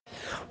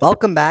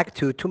Welcome back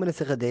to 2 Minute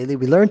Sikha Daily.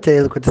 We learned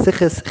today Likud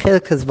Sichos Chelek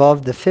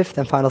Tezvav, the fifth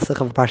and final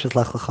Sikha of Parshas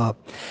Lech Lecha.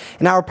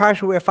 In our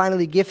Parsha, we are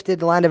finally gifted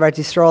the land of Eretz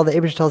Yisrael. The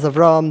Eibush tells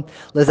Avram,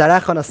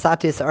 "Lezarecha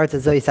nasati es Eretz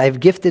Hazois." I have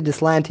gifted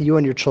this land to you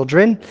and your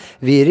children,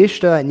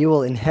 v'yirishta, and you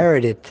will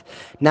inherit it.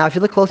 Now, if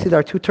you look closely, there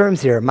are two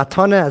terms here,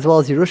 matana as well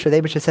as Yerusha.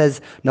 The Eibush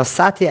says,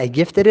 "Nasati, I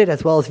gifted it,"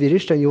 as well as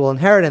v'yirishta, you will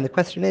inherit. And the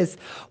question is,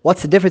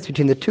 what's the difference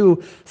between the two?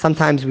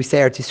 Sometimes we say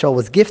Eretz Yisrael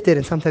was gifted,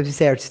 and sometimes we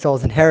say Eretz Yisrael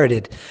was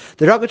inherited.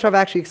 The Rogachov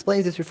actually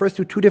explains this, refers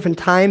to two different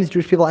times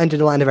Jewish people entered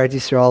the land of Eretz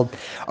Yisrael.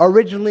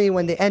 Originally,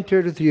 when they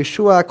entered with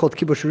Yeshua, called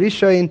Kibush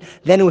Rishon,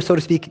 then it was, so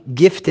to speak,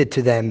 gifted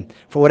to them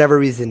for whatever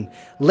reason.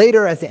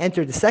 Later, as they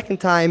entered the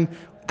second time,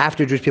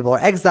 after Jewish people were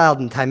exiled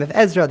in the time of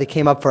Ezra, they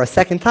came up for a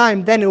second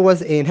time, then it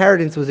was an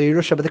inheritance, it was a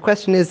Yerusha. But the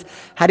question is,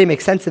 how do you make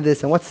sense of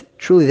this, and what's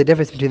truly the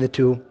difference between the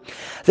two?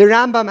 The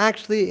Rambam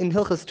actually, in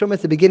Hilchos Truma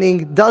at the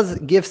beginning, does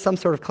give some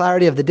sort of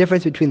clarity of the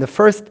difference between the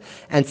first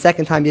and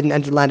second time you didn't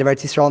enter the land of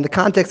Eretz Yisrael. In the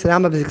context, the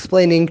Rambam is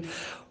explaining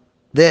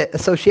the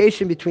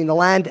association between the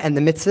land and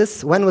the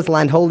mitzvahs, when was the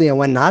land holy and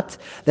when not.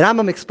 The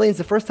Rambam explains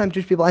the first time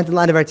Jewish people entered the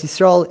land of Eretz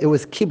Yisrael, it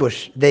was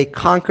kibush. They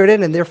conquered it,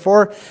 and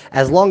therefore,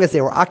 as long as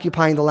they were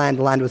occupying the land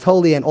was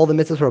holy and all the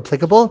mitzvahs were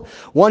applicable.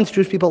 Once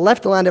Jewish people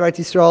left the land of Eretz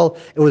Yisrael,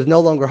 it was no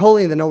longer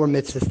holy and there were no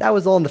more mitzvahs. That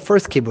was all in the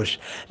first kibush.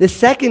 The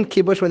second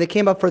kibush, when they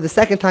came up for the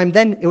second time,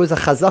 then it was a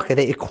chazakah.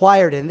 They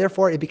acquired it, and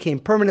therefore it became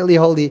permanently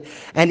holy.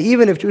 And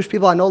even if Jewish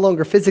people are no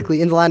longer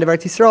physically in the land of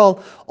Eretz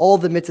Yisrael, all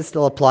the mitzvahs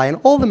still apply. And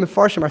all the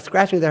mefarshim are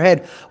scratching their head.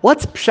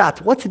 What's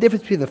pshat? What's the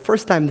difference between the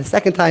first time and the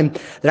second time?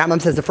 The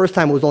Rambam says the first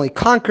time was only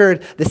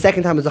conquered, the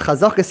second time was a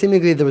chazakah.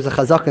 Seemingly there was a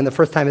chazakah in the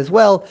first time as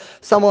well.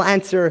 Some will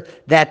answer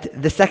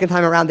that the second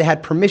time around they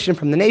had permission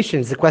from the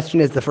nations. The question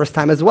is, the first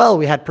time as well,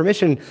 we had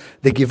permission.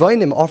 The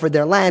Givonim offered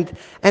their land,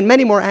 and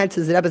many more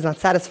answers the Rebbe is not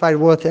satisfied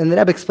with, and the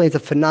Rebbe explains a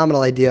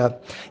phenomenal idea.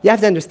 You have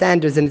to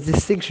understand there's a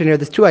distinction here,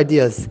 there's two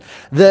ideas.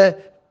 The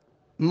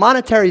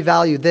monetary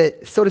value, the,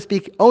 so to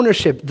speak,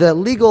 ownership, the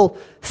legal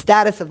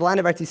status of the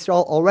land of Eretz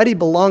Yisrael already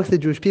belongs to the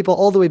Jewish people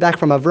all the way back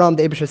from Avram.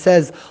 The Eibush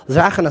says,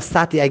 "Zarachan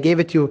asati, I gave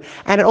it to you."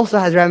 And it also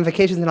has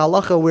ramifications in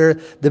halacha where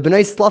the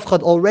Bnei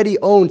Slavchad already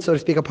owned, so to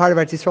speak, a part of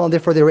Eretz Yisrael, and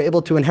therefore they were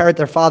able to inherit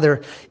their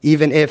father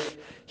even if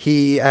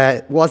he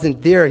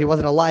wasn't there, he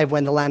wasn't alive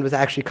when the land was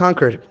actually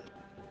conquered.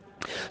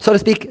 So to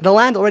speak, the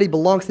land already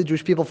belongs to the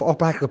Jewish people for all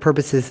practical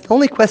purposes. The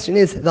only question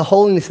is the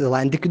holiness of the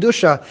land, the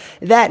Kedusha,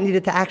 that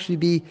needed to actually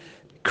be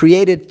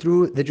created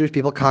through the Jewish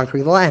people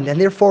conquering the land.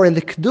 And therefore, in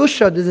the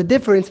Kedusha, there's a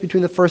difference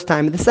between the first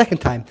time and the second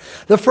time.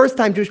 The first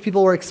time, Jewish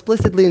people were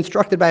explicitly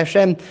instructed by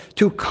Hashem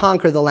to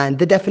conquer the land.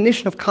 The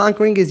definition of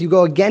conquering is you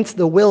go against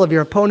the will of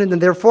your opponent,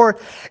 and therefore,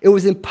 it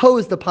was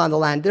imposed upon the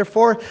land.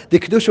 Therefore, the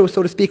Kedusha was,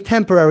 so to speak,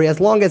 temporary. As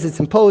long as it's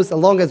imposed, as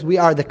long as we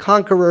are the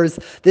conquerors,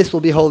 this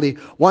will be holy.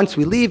 Once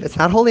we leave, it's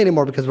not holy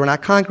anymore because we're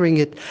not conquering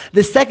it.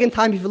 The second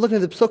time, if you look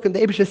at the Psukim, the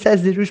Eibush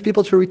says the Jewish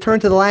people to return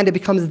to the land, it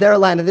becomes their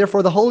land, and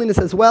therefore the holiness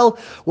as well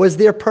was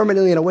there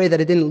permanently in a way that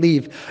it didn't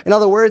leave. In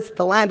other words,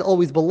 the land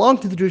always belonged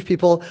to the Jewish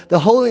people. The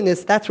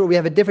holiness, that's where we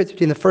have a difference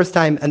between the first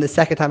time and the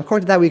second time.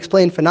 According to that, we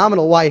explained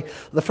phenomenal why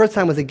the first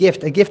time was a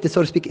gift. A gift is,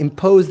 so to speak,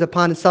 imposed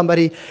upon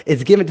somebody.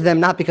 It's given to them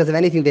not because of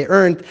anything they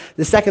earned.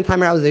 The second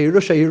time around was a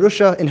Yerusha.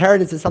 Yerusha,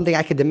 inheritance, is something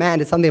I could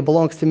demand. It's something that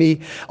belongs to me.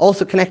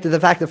 Also connected to the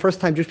fact the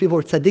first time Jewish people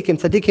were tzaddikim.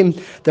 Tzaddikim,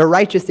 they're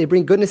righteous. They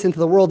bring goodness into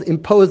the world,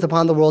 imposed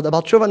upon the world.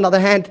 Abal Tshuva, on the other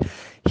hand,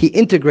 he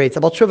integrates.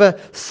 Abal Tshuva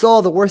saw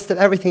the worst of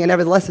everything and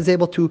nevertheless is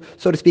able to,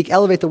 so to speak,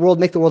 elevate the world,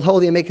 make the world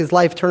holy, and make his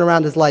life, turn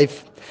around his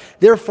life.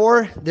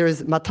 Therefore, there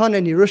is Matan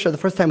and Yerusha. The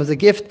first time was a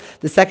gift.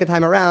 The second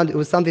time around, it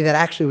was something that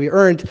actually we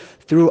earned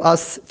through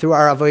us, through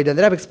our avodah.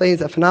 The Rebbe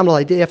explains a phenomenal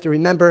idea. You have to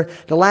remember,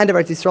 the land of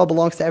Eretz Yisrael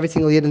belongs to every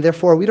single Yid, and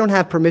therefore we don't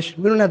have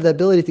permission, we don't have the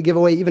ability to give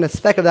away even a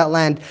speck of that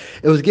land.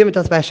 It was given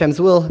to us by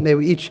Hashem's will. May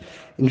we each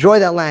enjoy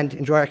that land,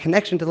 enjoy our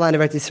connection to the land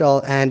of Eretz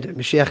Yisrael, and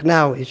Mashiach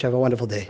now, each have a wonderful day.